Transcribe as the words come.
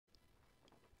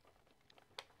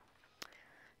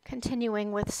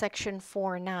Continuing with section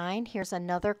 4.9, here's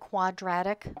another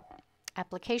quadratic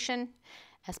application.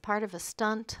 As part of a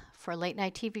stunt for a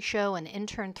late-night TV show, an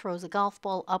intern throws a golf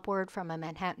ball upward from a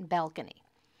Manhattan balcony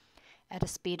at a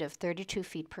speed of 32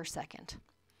 feet per second.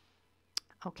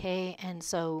 Okay, and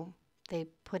so they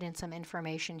put in some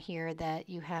information here that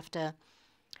you have to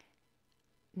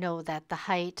know that the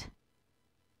height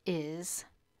is,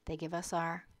 they give us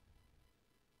our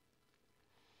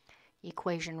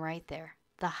equation right there.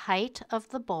 The height of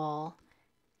the ball,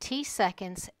 t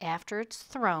seconds after it's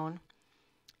thrown,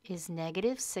 is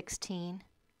negative 16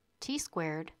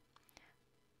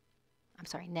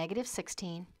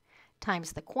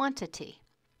 times the quantity,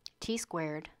 t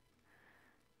squared,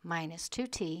 minus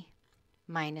 2t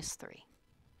minus 3.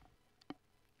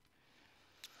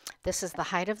 This is the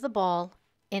height of the ball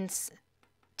in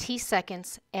t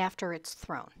seconds after it's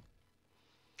thrown.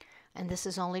 And this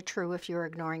is only true if you're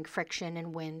ignoring friction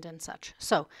and wind and such.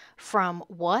 So, from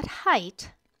what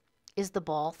height is the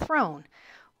ball thrown?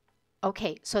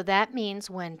 Okay, so that means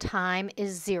when time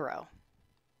is 0.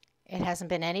 It hasn't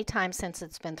been any time since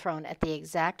it's been thrown. At the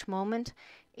exact moment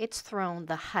it's thrown,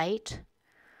 the height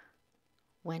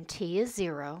when t is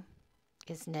 0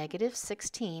 is negative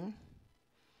 16,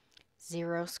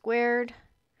 0 squared,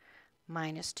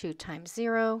 minus 2 times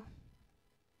 0,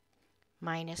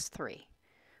 minus 3.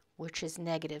 Which is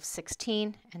negative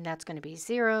 16, and that's going to be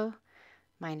 0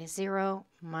 minus 0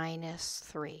 minus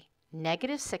 3.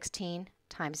 Negative 16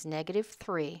 times negative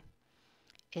 3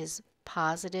 is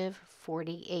positive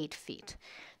 48 feet.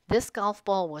 This golf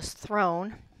ball was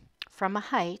thrown from a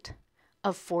height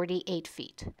of 48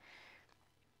 feet.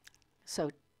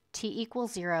 So t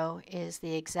equals 0 is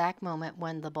the exact moment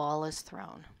when the ball is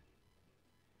thrown.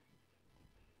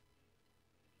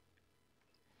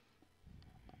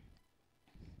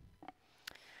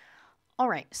 All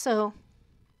right, so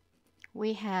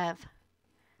we have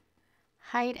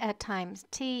height at times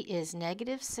t is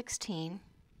negative 16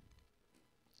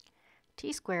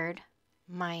 t squared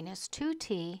minus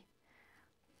 2t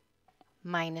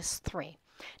minus 3.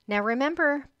 Now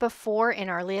remember before in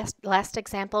our last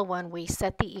example when we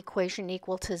set the equation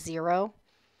equal to 0,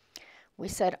 we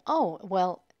said, oh,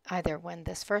 well, either when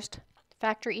this first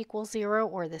factor equals 0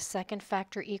 or the second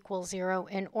factor equals 0,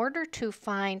 in order to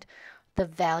find the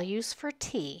values for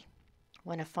t,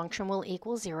 when a function will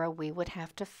equal 0, we would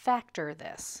have to factor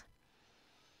this.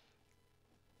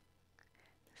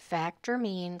 Factor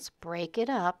means break it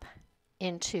up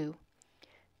into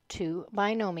two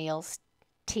binomials,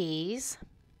 t's.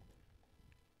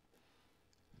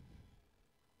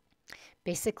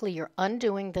 Basically, you're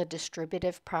undoing the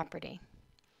distributive property.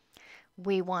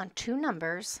 We want two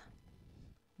numbers,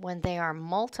 when they are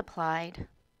multiplied,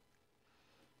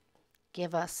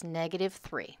 give us negative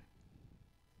 3.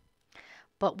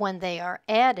 But when they are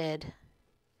added,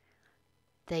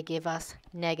 they give us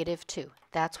negative 2.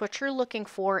 That's what you're looking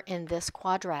for in this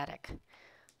quadratic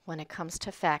when it comes to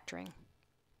factoring.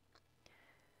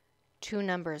 Two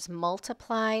numbers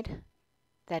multiplied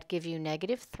that give you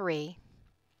negative 3,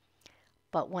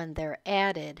 but when they're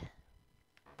added,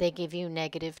 they give you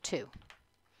negative 2.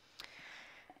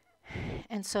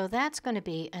 And so that's going to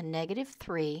be a negative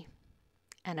 3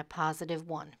 and a positive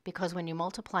 1, because when you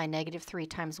multiply negative 3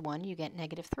 times 1, you get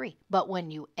negative 3. But when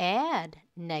you add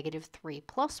negative 3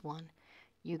 plus 1,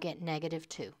 you get negative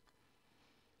 2.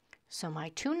 So my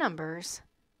two numbers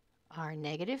are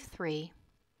negative 3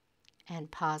 and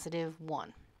positive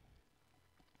 1.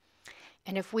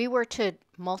 And if we were to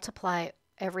multiply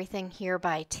everything here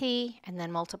by t and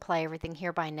then multiply everything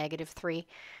here by negative 3,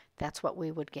 that's what we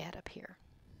would get up here.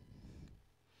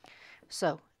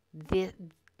 So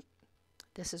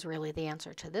this is really the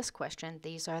answer to this question.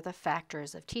 These are the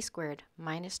factors of t squared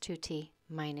minus 2t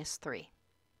minus 3.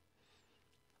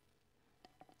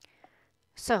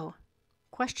 So,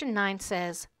 question 9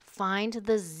 says, find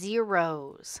the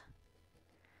zeros.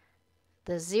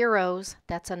 The zeros,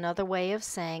 that's another way of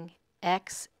saying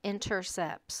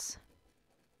x-intercepts.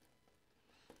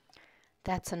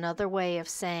 That's another way of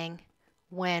saying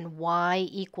when y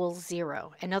equals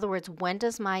 0. In other words, when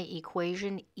does my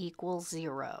equation equal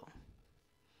 0?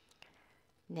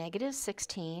 Negative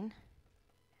 16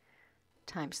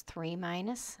 times t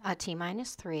minus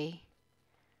 3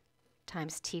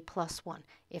 times t plus 1.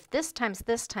 If this times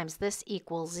this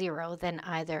equals 0, then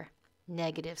either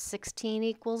negative 16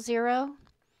 equals 0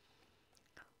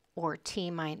 or t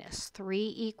minus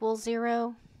 3 equals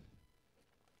 0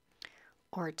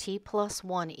 or t plus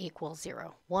 1 equals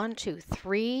 0. 1, 2,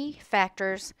 3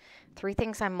 factors, 3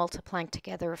 things I'm multiplying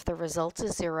together. If the result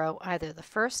is 0, either the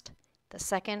first, the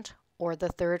second, or the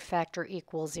third factor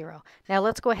equals 0. Now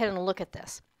let's go ahead and look at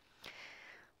this.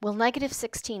 Will negative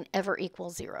 16 ever equal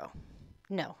 0?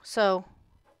 No. So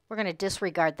we're going to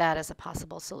disregard that as a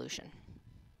possible solution.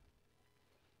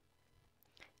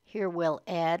 Here we'll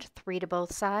add 3 to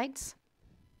both sides.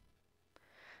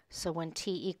 So when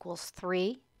t equals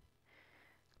 3,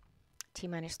 t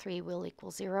minus 3 will equal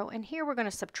 0. And here we're going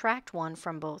to subtract 1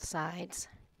 from both sides.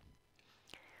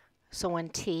 So when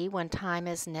time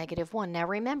is negative 1. Now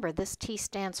remember, this t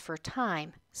stands for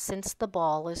time since the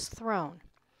ball is thrown.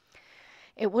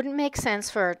 It wouldn't make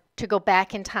sense to go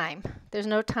back in time. There's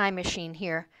no time machine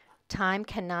here. Time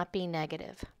cannot be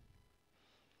negative.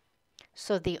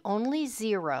 So the only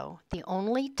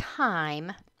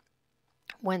time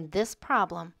when this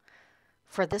problem,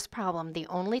 the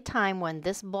only time when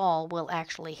this ball will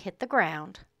actually hit the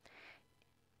ground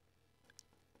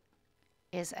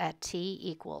is at t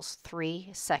equals 3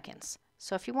 seconds.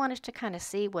 So if you wanted to kind of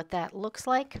see what that looks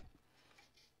like,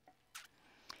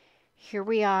 here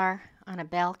we are on a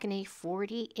balcony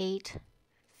 48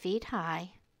 feet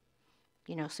high.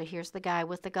 You know, so here's the guy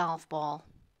with the golf ball.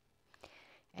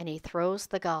 And he throws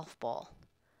the golf ball.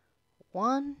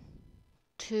 1,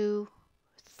 2,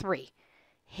 3.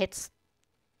 Hits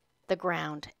the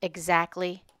ground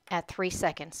exactly at 3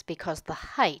 seconds because the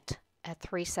height at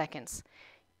 3 seconds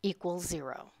equals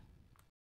 0.